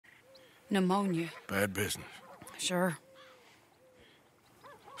Pneumonia. Bad business. Sure.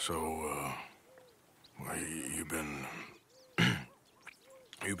 So, well, you've been...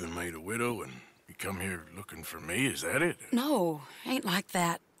 you've been made a widow and you come here looking for me, is that it? No, ain't like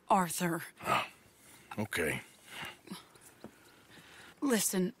that, Arthur. Oh, okay.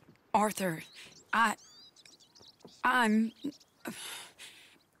 Listen, Arthur, I'm...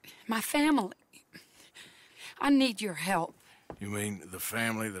 my family. I need your help. You mean the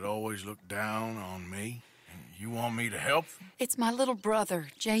family that always looked down on me? And you want me to help them? It's my little brother,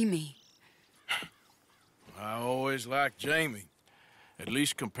 Jamie. I always liked Jamie, at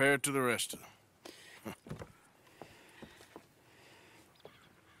least compared to the rest of them.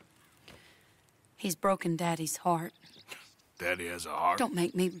 He's broken Daddy's heart. Daddy has a heart. Don't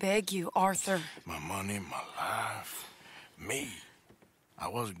make me beg you, Arthur. My money, my life, me. I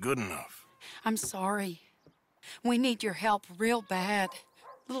wasn't good enough. I'm sorry. We need your help real bad.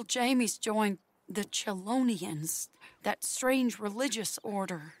 Little Jamie's joined the Chelonians, that strange religious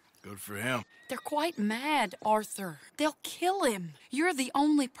order. Good for him. They're quite mad, Arthur. They'll kill him. You're the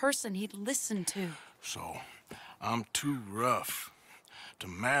only person he'd listen to. So, I'm too rough to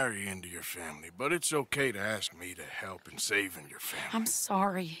marry into your family, but it's okay to ask me to help in saving your family. I'm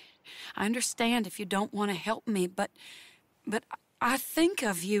sorry. I understand if you don't want to help me, but I think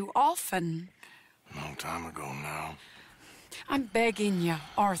of you often. Long time ago now. I'm begging you,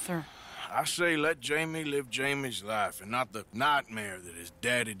 Arthur. I say let Jamie live Jamie's life and not the nightmare that his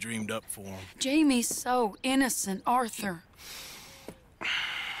daddy dreamed up for him. Jamie's so innocent, Arthur.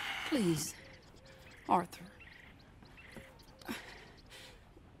 Please, Arthur.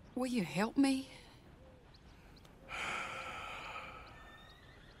 Will you help me?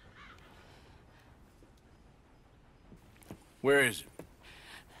 Where is it?